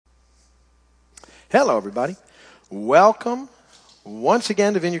Hello, everybody. Welcome once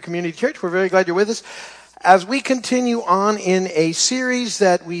again to Vineyard Community Church. We're very glad you're with us as we continue on in a series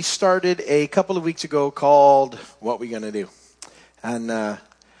that we started a couple of weeks ago called What We Gonna Do. And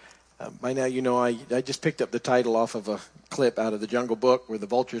by now, you know, I just picked up the title off of a clip out of the Jungle Book where the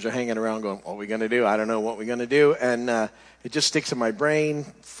vultures are hanging around going, what are we gonna do? I don't know what we're gonna do. And it just sticks in my brain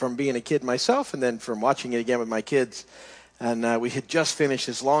from being a kid myself and then from watching it again with my kids. And we had just finished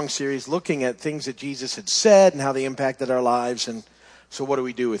this long series looking at things that Jesus had said and how they impacted our lives. And so what do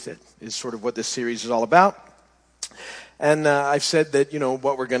we do with it is sort of what this series is all about. And I've said that, you know,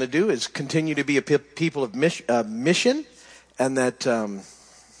 what we're going to do is continue to be a people of mission. And that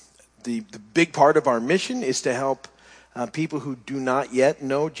the big part of our mission is to help people who do not yet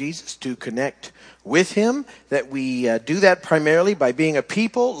know Jesus to connect with him. That we do that primarily by being a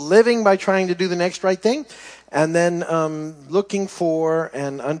people, living by trying to do the next right thing. And then looking for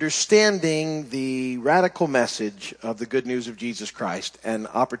and understanding the radical message of the good news of Jesus Christ and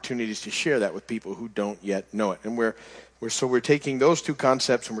opportunities to share that with people who don't yet know it. And we're taking those two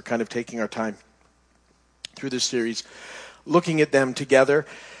concepts and we're kind of taking our time through this series, looking at them together.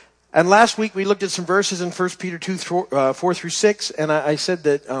 And last week we looked at some verses in 1 Peter 2, 4 through 6. And I said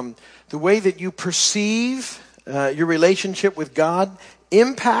that the way that you perceive your relationship with God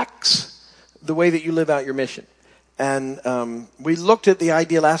impacts the way that you live out your mission. And we looked at the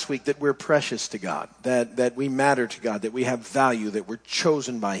idea last week that we're precious to God, that we matter to God, that we have value, that we're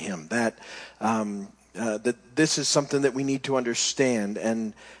chosen by him, that this is something that we need to understand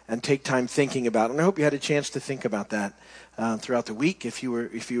and take time thinking about. And I hope you had a chance to think about that throughout the week if you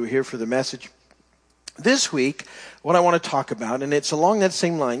were here for the message. This week, what I want to talk about, and it's along that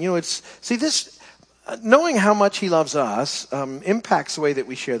same line, knowing how much he loves us impacts the way that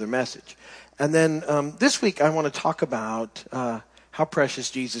we share the message. And then this week I want to talk about how precious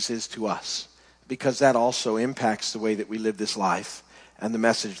Jesus is to us, because that also impacts the way that we live this life and the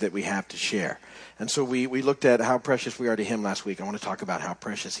message that we have to share. And so we looked at how precious we are to him last week. I want to talk about how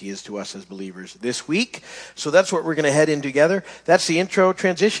precious he is to us as believers this week. So that's what we're going to head in together. That's the intro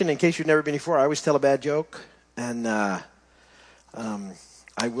transition. In case you've never been before, I always tell a bad joke, and I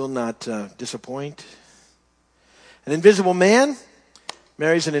will not disappoint. An invisible man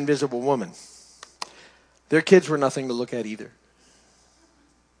marries an invisible woman. Their kids were nothing to look at either.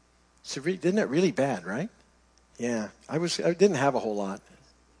 So isn't that really bad, right? Yeah, I didn't have a whole lot.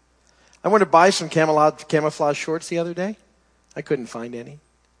 I went to buy some camouflage shorts the other day. I couldn't find any.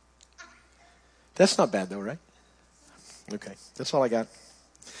 That's not bad though, right? Okay, that's all I got.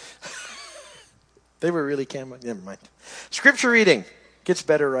 They were really camo. Never mind. Scripture reading gets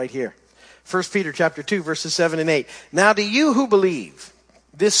better right here. 1 Peter chapter 2, verses 7 and 8. Now to you who believe,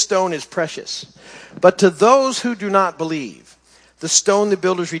 this stone is precious. But to those who do not believe, the stone the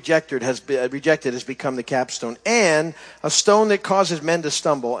builders rejected has become the capstone, and a stone that causes men to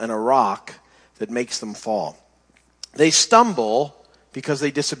stumble, and a rock that makes them fall. They stumble because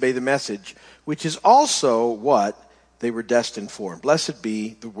they disobey the message, which is also what they were destined for. Blessed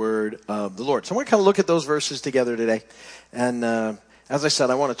be the word of the Lord. So I want to kind of look at those verses together today. And as I said,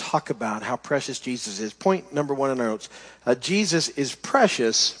 I want to talk about how precious Jesus is. Point number one in our notes. Jesus is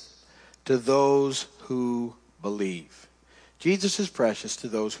precious to those who believe. Jesus is precious to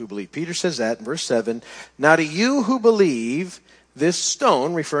those who believe. Peter says that in verse 7. Now to you who believe, this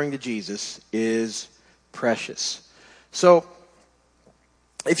stone, referring to Jesus, is precious. So,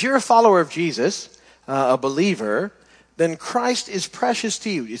 if you're a follower of Jesus, a believer, then Christ is precious to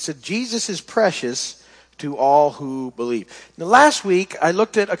you. It said Jesus is precious to all who believe. Now, last week, I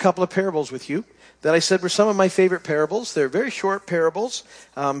looked at a couple of parables with you that I said were some of my favorite parables. They're very short parables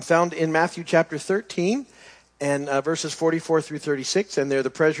found in Matthew chapter 13 and verses 44 through 36. And they're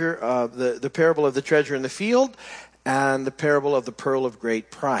the parable of the treasure in the field and the parable of the pearl of great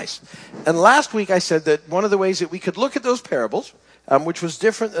price. And last week I said that one of the ways that we could look at those parables, which was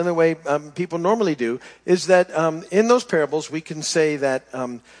different than the way people normally do, is that in those parables we can say that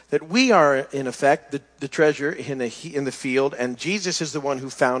that we are in effect the treasure in the field, and Jesus is the one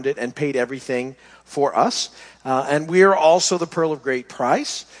who found it and paid everything for us, and we are also the pearl of great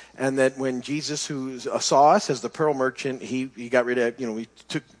price. And that when Jesus, who saw us as the pearl merchant, he got rid of, we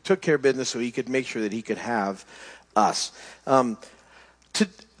took care of business so he could make sure that he could have us.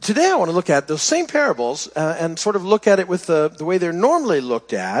 Today I want to look at those same parables and sort of look at it with the way they're normally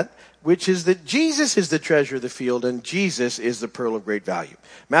looked at, which is that Jesus is the treasure of the field and Jesus is the pearl of great value.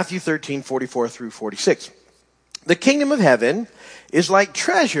 Matthew 13, 44 through 46. The kingdom of heaven is like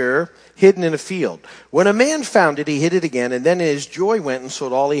treasure hidden in a field. When a man found it, he hid it again, and then in his joy went and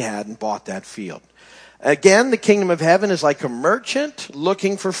sold all he had and bought that field. Again, the kingdom of heaven is like a merchant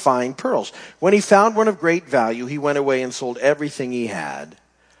looking for fine pearls. When he found one of great value, he went away and sold everything he had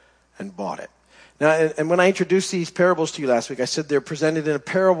and bought it. Now, and when I introduced these parables to you last week, I said they're presented in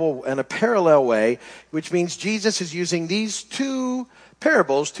a parallel way, which means Jesus is using these two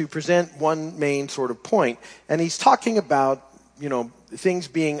parables to present one main sort of point. And he's talking about, things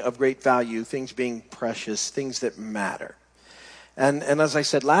being of great value, things being precious, things that matter. And as I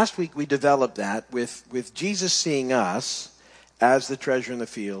said last week, we developed that with Jesus seeing us as the treasure in the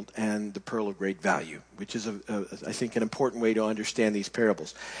field and the pearl of great value, which is, I think, an important way to understand these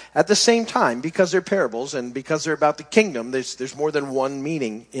parables. At the same time, because they're parables and because they're about the kingdom, there's more than one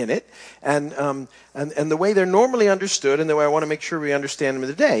meaning in it. And the way they're normally understood, and the way I want to make sure we understand them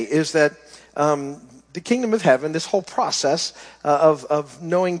today, is that the kingdom of heaven, this whole process of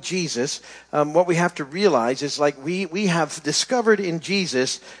knowing Jesus, what we have to realize is like we have discovered in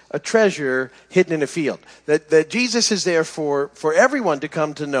Jesus a treasure hidden in a field. That Jesus is there for everyone to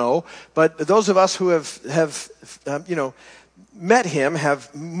come to know, but those of us who have met him,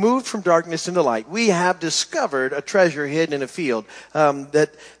 have moved from darkness into light. We have discovered a treasure hidden in a field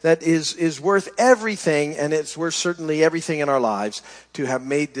that is worth everything, and it's worth certainly everything in our lives to have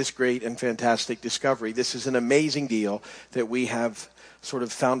made this great and fantastic discovery. This is an amazing deal that we have sort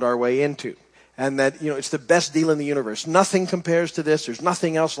of found our way into. And that, it's the best deal in the universe. Nothing compares to this. There's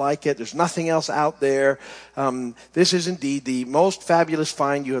nothing else like it. There's nothing else out there. This is indeed the most fabulous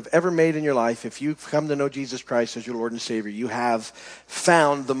find you have ever made in your life. If you've come to know Jesus Christ as your Lord and Savior, you have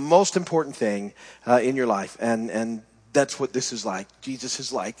found the most important thing in your life. And that's what this is like. Jesus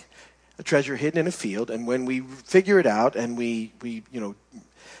is like a treasure hidden in a field. And when we figure it out and we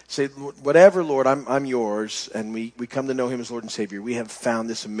say, whatever, Lord, I'm yours, and we come to know him as Lord and Savior, we have found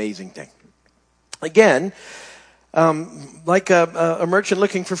this amazing thing. Again, like a merchant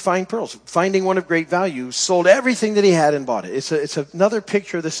looking for fine pearls, finding one of great value, sold everything that he had and bought it. It's another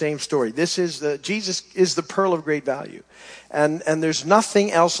picture of the same story. Jesus is the pearl of great value, and there's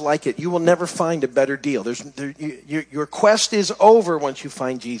nothing else like it. You will never find a better deal. Your quest is over once you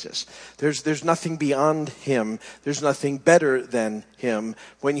find Jesus. There's nothing beyond him. There's nothing better than him.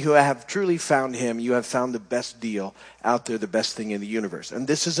 When you have truly found him, you have found the best deal out there, the best thing in the universe. And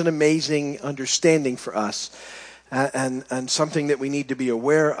this is an amazing understanding for us. And something that we need to be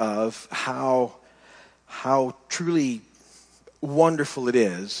aware of, how truly wonderful it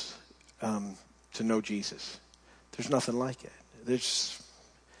is to know Jesus. There's nothing like it. It's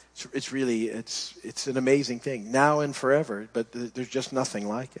an amazing thing now and forever, but there's just nothing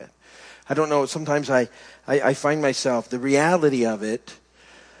like it. I don't know. Sometimes I find myself, the reality of it,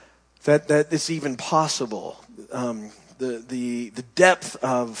 that it's even possible. The depth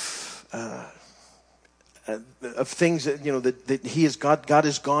of things that that God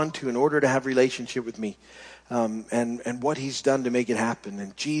has gone to in order to have relationship with me, and what he's done to make it happen.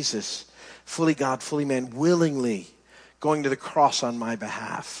 And Jesus, fully God, fully man, willingly going to the cross on my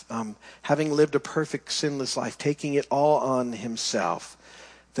behalf, having lived a perfect sinless life, taking it all on himself.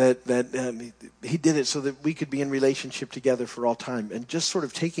 That he did it so that we could be in relationship together for all time, and just sort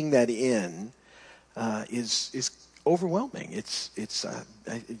of taking that in is overwhelming. It's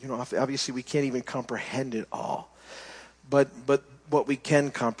obviously we can't even comprehend it all, but what we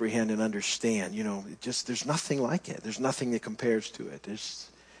can comprehend and understand, there's nothing like it. There's nothing that compares to it.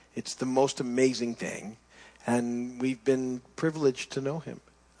 It's the most amazing thing, and we've been privileged to know him.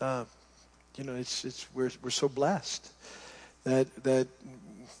 We're so blessed that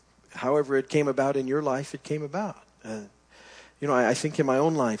however it came about in your life, it came about. I think in my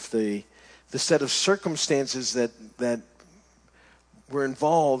own life, the set of circumstances that were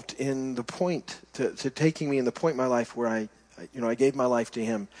involved in the point to taking me in the point in my life where I gave my life to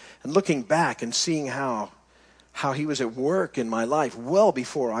him, and looking back and seeing how he was at work in my life well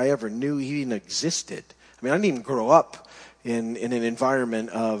before I ever knew he even existed. I mean, I didn't even grow up in an environment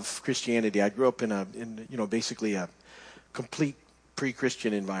of Christianity. I grew up in basically a complete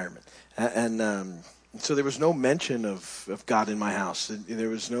pre-Christian environment, and so there was no mention of God in my house. There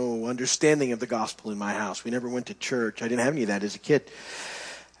was no understanding of the gospel in my house. We never went to church. I didn't have any of that as a kid.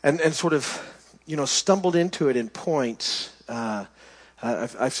 And sort of, stumbled into it in points.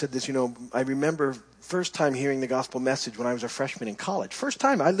 I've said this, I remember first time hearing the gospel message when I was a freshman in college. First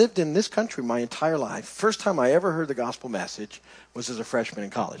time I lived in this country my entire life. First time I ever heard the gospel message was as a freshman in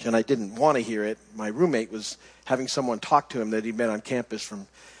college. And I didn't want to hear it. My roommate was having someone talk to him that he'd met on campus from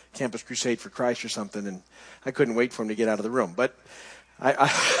Campus Crusade for Christ or something, and I couldn't wait for him to get out of the room. But I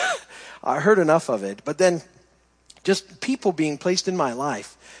heard enough of it. But then just people being placed in my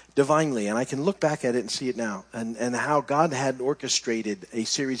life divinely, and I can look back at it and see it now, and how God had orchestrated a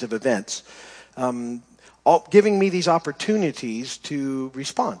series of events giving me these opportunities to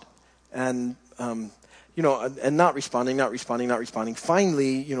respond. And, and not responding.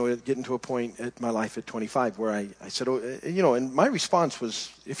 Finally, getting to a point at my life at 25 where I said, and my response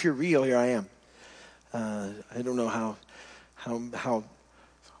was, if you're real, here I am. I don't know how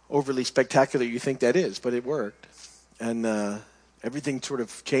overly spectacular you think that is, but it worked. And everything sort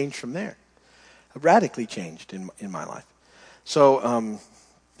of changed from there. Radically changed in my life. So,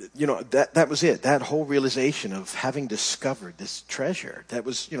 that was it. That whole realization of having discovered this treasure, that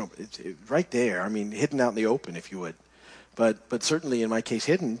was, it's right there. I mean, hidden out in the open, if you would. But certainly in my case,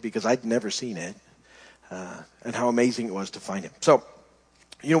 hidden because I'd never seen it. And how amazing it was to find him. So,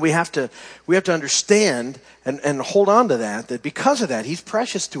 we have to understand and hold on to that because of that, he's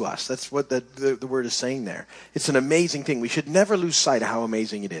precious to us. That's what the word is saying there. It's an amazing thing. We should never lose sight of how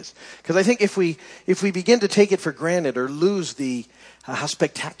amazing it is. Because I think if we begin to take it for granted or lose how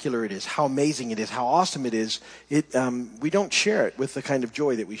spectacular it is, how amazing it is, how awesome it is, we don't share it with the kind of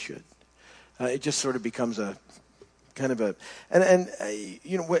joy that we should. It just sort of becomes a kind of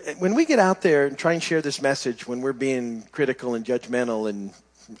when we get out there and try and share this message, when we're being critical and judgmental and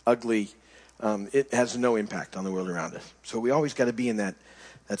ugly, it has no impact on the world around us. So we always got to be in that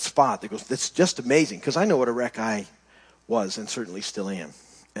spot that goes, that's just amazing, because I know what a wreck I was and certainly still am.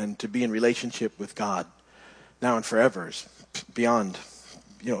 And to be in relationship with God now and forever is beyond,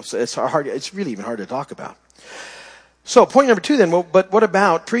 so it's hard. It's really even hard to talk about. So point number 2 then, but what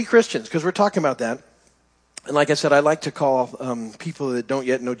about pre-Christians? Because we're talking about that. And like I said, I like to call people that don't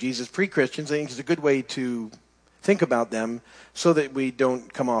yet know Jesus pre-Christians. I think it's a good way to think about them so that we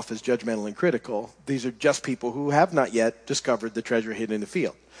don't come off as judgmental and critical. These are just people who have not yet discovered the treasure hidden in the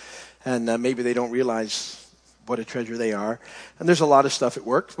field. And maybe they don't realize what a treasure they are. And there's a lot of stuff at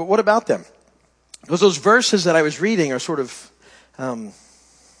work. But what about them? Because those verses that I was reading are sort of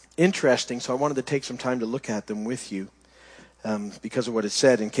interesting. So I wanted to take some time to look at them with you. Because of what it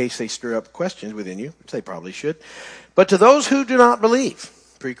said, in case they stir up questions within you, which they probably should. But to those who do not believe,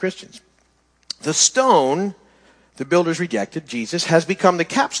 pre-Christians, the stone the builders rejected, Jesus, has become the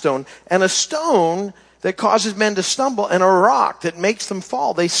capstone, and a stone that causes men to stumble, and a rock that makes them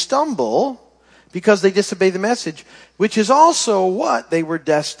fall. They stumble because they disobey the message, which is also what they were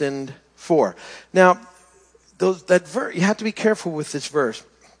destined for. Now, you have to be careful with this verse,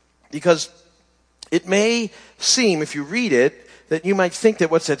 because it may seem, if you read it, that you might think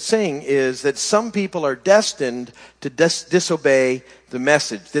that what's that saying is that some people are destined to disobey the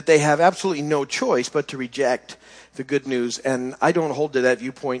message, that they have absolutely no choice but to reject the good news. And I don't hold to that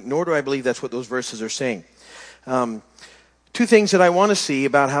viewpoint, nor do I believe that's what those verses are saying. 2 things that I want to see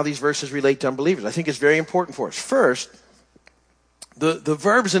about how these verses relate to unbelievers. I think it's very important for us. First, the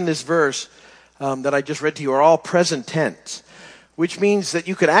verbs in this verse that I just read to you are all present tense, which means that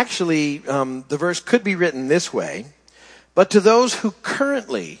you could actually, the verse could be written this way: but to those who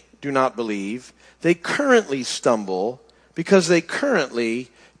currently do not believe, they currently stumble because they currently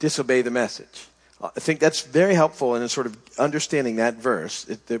disobey the message. I think that's very helpful in sort of understanding that verse.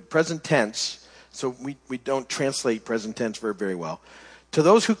 The present tense, so we don't translate present tense verb very well. To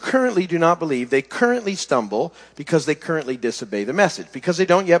those who currently do not believe, they currently stumble because they currently disobey the message. Because they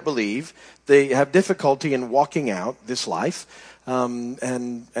don't yet believe, they have difficulty in walking out this life.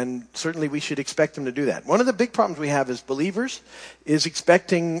 And certainly we should expect them to do that. One of the big problems we have as believers is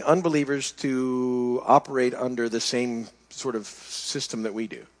expecting unbelievers to operate under the same sort of system that we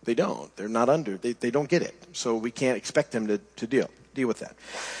do. They don't. They're not under. They don't get it. So we can't expect them to deal with that.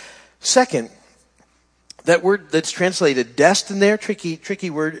 Second, that word that's translated destined there, tricky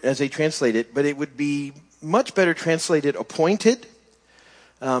word as they translate it, but it would be much better translated appointed,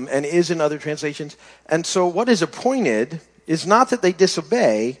 and is in other translations. And so what is appointed is not that they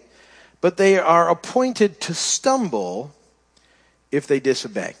disobey, but they are appointed to stumble if they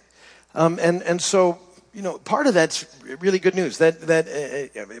disobey. And so, part of that's really good news.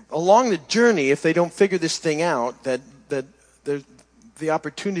 That along the journey, if they don't figure this thing out, that the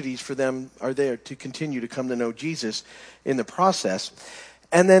opportunities for them are there to continue to come to know Jesus in the process.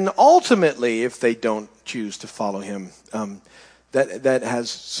 And then ultimately, if they don't choose to follow him, that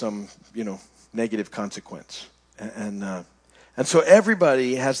has some, negative consequence. And so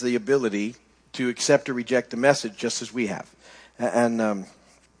everybody has the ability to accept or reject the message just as we have. And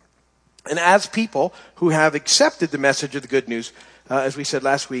as people who have accepted the message of the good news, as we said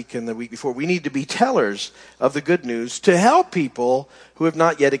last week and the week before, we need to be tellers of the good news to help people who have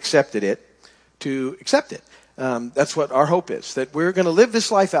not yet accepted it to accept it. That's what our hope is, that we're going to live this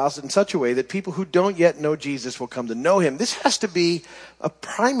life out in such a way that people who don't yet know Jesus will come to know him. This has to be a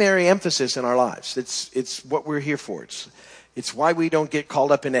primary emphasis in our lives. It's what we're here for. It's why we don't get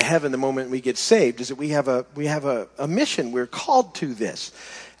called up into heaven the moment we get saved, is that we have a mission. We're called to this.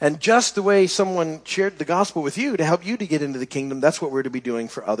 And just the way someone shared the gospel with you to help you to get into the kingdom, that's what we're to be doing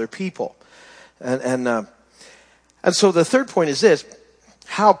for other people. And so the third point is this: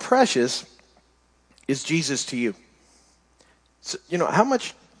 how precious is Jesus to you? So, how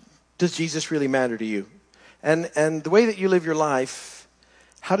much does Jesus really matter to you? And the way that you live your life,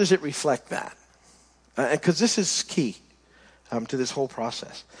 how does it reflect that? Because this is key to this whole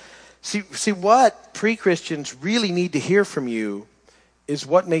process. See, what pre-Christians really need to hear from you is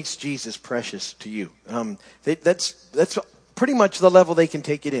what makes Jesus precious to you. That's pretty much the level they can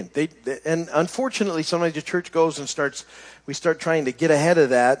take it in. And unfortunately, sometimes the church goes and we start trying to get ahead of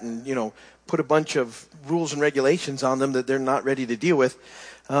that and, put a bunch of rules and regulations on them that they're not ready to deal with.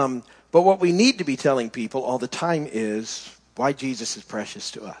 But what we need to be telling people all the time is why Jesus is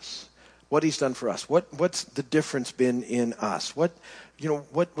precious to us. What he's done for us. What's the difference been in us?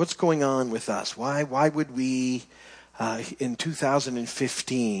 What's going on with us? Why would we, in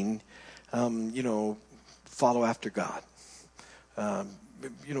 2015, follow after God?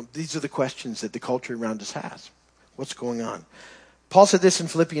 These are the questions that the culture around us has. What's going on? Paul said this in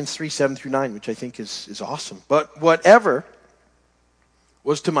Philippians 3:7-9, which I think is awesome. But whatever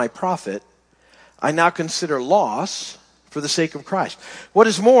was to my profit, I now consider loss for the sake of Christ. What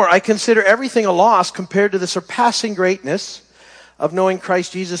is more, I consider everything a loss compared to the surpassing greatness of knowing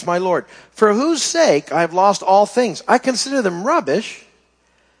Christ Jesus my Lord, for whose sake I have lost all things. I consider them rubbish,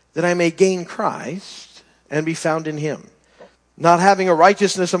 that I may gain Christ and be found in him, not having a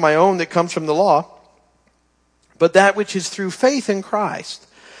righteousness of my own that comes from the law, but that which is through faith in Christ,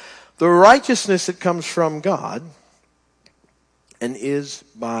 the righteousness that comes from God and is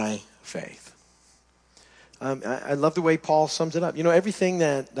by faith. I love the way Paul sums it up. Everything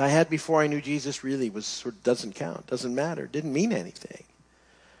that I had before I knew Jesus really doesn't count, doesn't matter, didn't mean anything.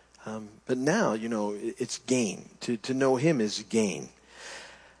 But now, it's gain. To know him is gain.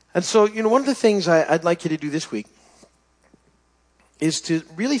 And so, one of the things I'd like you to do this week is to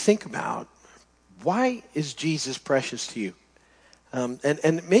really think about, why is Jesus precious to you?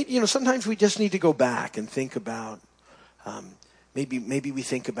 And maybe, sometimes we just need to go back and think about, maybe we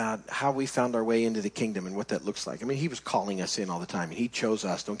think about how we found our way into the kingdom and what that looks like. I mean, he was calling us in all the time, and he chose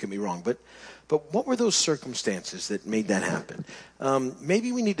us, don't get me wrong. But what were those circumstances that made that happen?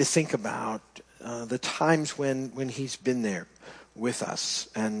 Maybe we need to think about the times when he's been there with us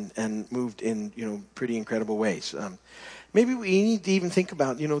and moved in, pretty incredible ways. Maybe we need to even think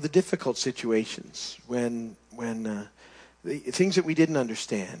about, the difficult situations when the things that we didn't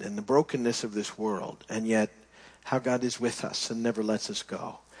understand and the brokenness of this world, and yet how God is with us and never lets us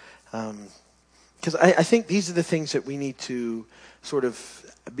go. Because I think these are the things that we need to sort of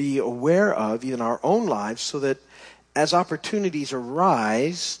be aware of in our own lives, so that as opportunities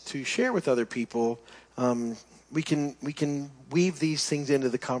arise to share with other people, we can weave these things into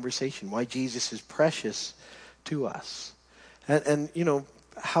the conversation. Why Jesus is precious to us, and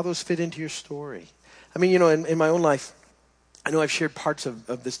how those fit into your story. I mean, in my own life, I know I've shared parts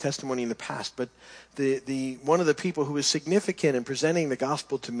of this testimony in the past, but the one of the people who was significant in presenting the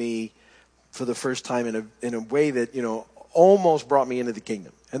gospel to me for the first time in a way that almost brought me into the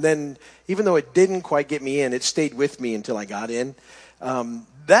kingdom, and then even though it didn't quite get me in, it stayed with me until I got in.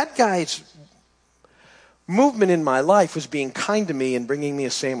 That guy's movement in my life was being kind to me and bringing me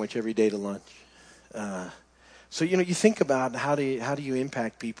a sandwich every day to lunch. So you think about how do you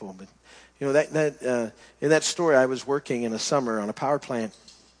impact people, but. That in that story, I was working in a summer on a power plant,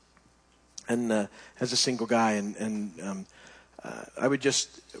 and as a single guy, and I would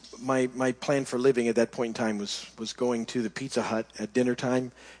my plan for living at that point in time was going to the Pizza Hut at dinner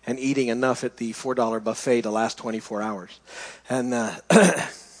time and eating enough at the $4 buffet to last 24 hours, and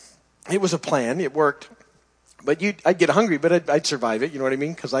it was a plan. It worked, but I'd get hungry, but I'd survive it. You know what I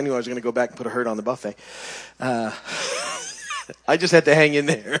mean? Because I knew I was going to go back and put a hurt on the buffet. I just had to hang in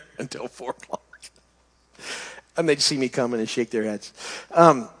there until 4 o'clock. And they'd see me coming and shake their heads.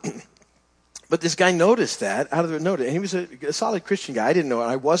 But this guy noticed that, out of the notice. And he was a solid Christian guy. I didn't know it.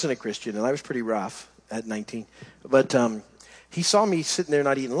 I wasn't a Christian, and I was pretty rough at 19. But he saw me sitting there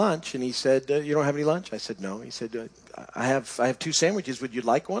not eating lunch, and he said, you don't have any lunch? I said, no. He said, I have 2 sandwiches. Would you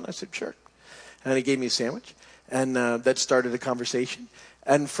like one? I said, sure. And he gave me a sandwich, and that started a conversation.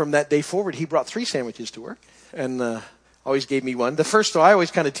 And from that day forward, he brought 3 sandwiches to work, and always gave me one. I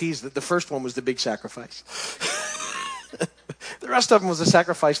always kind of teased that the first one was the big sacrifice. The rest of them was a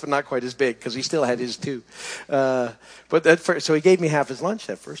sacrifice, but not quite as big, because he still had his too. So he gave me half his lunch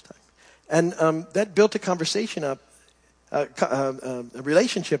that first time. And that built a conversation up a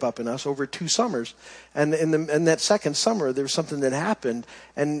relationship up in us over 2 summers. And in that second summer, there was something that happened,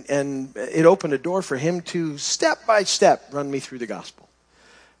 and it opened a door for him to step by step run me through the gospel.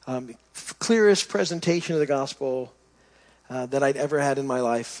 Clearest presentation of the gospel that I'd ever had in my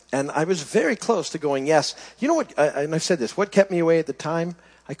life. And I was very close to going, yes. You know what, and I've said this, what kept me away at the time?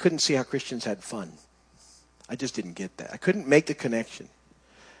 I couldn't see how Christians had fun. I just didn't get that. I couldn't make the connection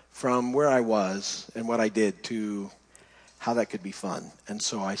from where I was and what I did to how that could be fun. And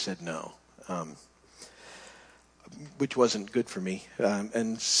so I said no, which wasn't good for me,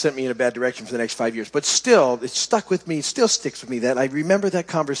 and sent me in a bad direction for the next 5 years. But still, it stuck with me, still sticks with me, that I remember that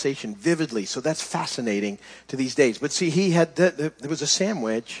conversation vividly. So that's fascinating to these days. But see, there was a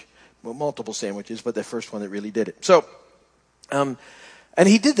sandwich, well, multiple sandwiches, but the first one that really did it. So, and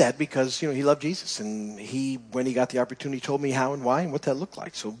he did that because, he loved Jesus. And when he got the opportunity, told me how and why and what that looked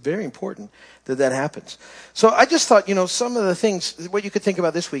like. So very important that happens. So I just thought, some of the things, what you could think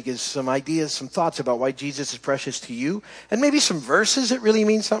about this week is some ideas, some thoughts about why Jesus is precious to you. And maybe some verses that really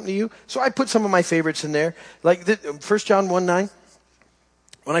mean something to you. So I put some of my favorites in there. Like 1 John 1:9.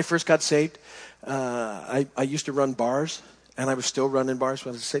 When I first got saved, I used to run bars. And I was still running bars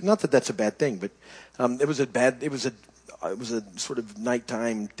when I was saved. Not that that's a bad thing, but it was a sort of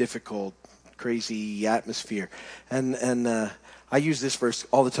nighttime, difficult, crazy atmosphere. And I use this verse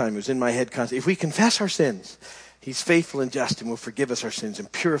all the time. It was in my head constantly. If we confess our sins, he's faithful and just and will forgive us our sins and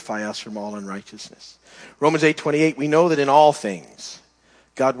purify us from all unrighteousness. Romans 8:28, we know that in all things,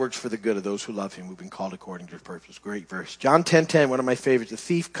 God works for the good of those who love him, who've been called according to his purpose. Great verse. John 10:10, one of my favorites. The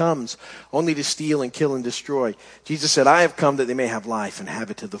thief comes only to steal and kill and destroy. Jesus said, I have come that they may have life and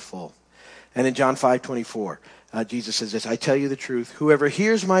have it to the full. And in John 5:24, Jesus says this, I tell you the truth, whoever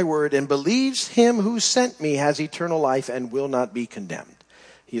hears my word and believes him who sent me has eternal life and will not be condemned.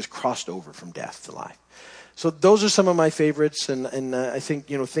 He has crossed over from death to life. So those are some of my favorites, and I think,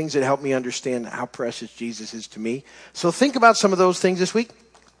 things that help me understand how precious Jesus is to me. So think about some of those things this week,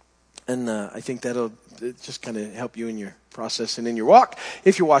 and I think that'll just kind of help you in your process and in your walk.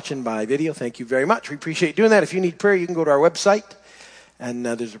 If you're watching by video, thank you very much. We appreciate doing that. If you need prayer, you can go to our website. And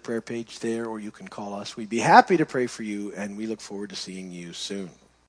there's a prayer page there, or you can call us. We'd be happy to pray for you, and we look forward to seeing you soon.